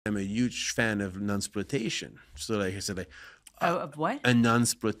I'm a huge fan of Nunsploitation. So like I said, like Oh, of what? a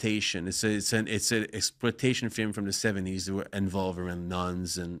Nunsploitation. It's an exploitation film from the 70s that were involved around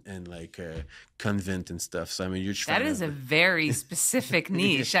nuns and like convent and stuff. So I'm a huge That fan is of a very specific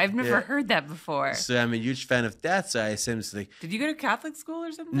niche. I've never yeah. heard that before. So I'm a huge fan of that. So I seems like Did you go to Catholic school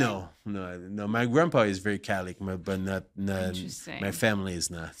or something? no. My grandpa is very Catholic, but not Interesting. my family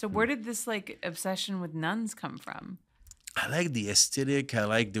is not. So where did this like obsession with nuns come from? I like the aesthetic. I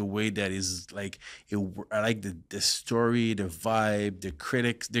like the way that is like it. I like the story, the vibe, the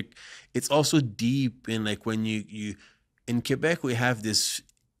critics. It's also deep in like when you in Quebec we have this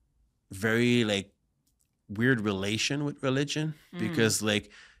very like weird relation with religion because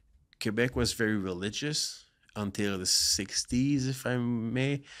like Quebec was very religious until the 60s, if I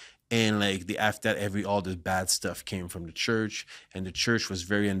may. And like the after that, all the bad stuff came from the church, and the church was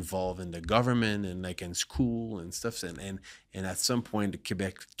very involved in the government and like in school and stuff. And at some point, the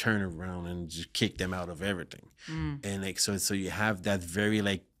Quebec turned around and just kicked them out of everything. And like so you have that very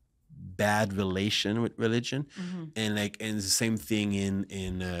like bad relation with religion, and like and the same thing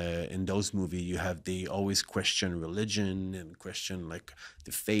in those movies. You have they always question religion and question like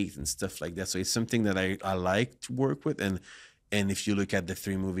the faith and stuff like that. So it's something that I like to work with. And if you look at the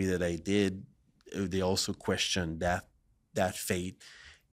three movies that I did, they also question that faith.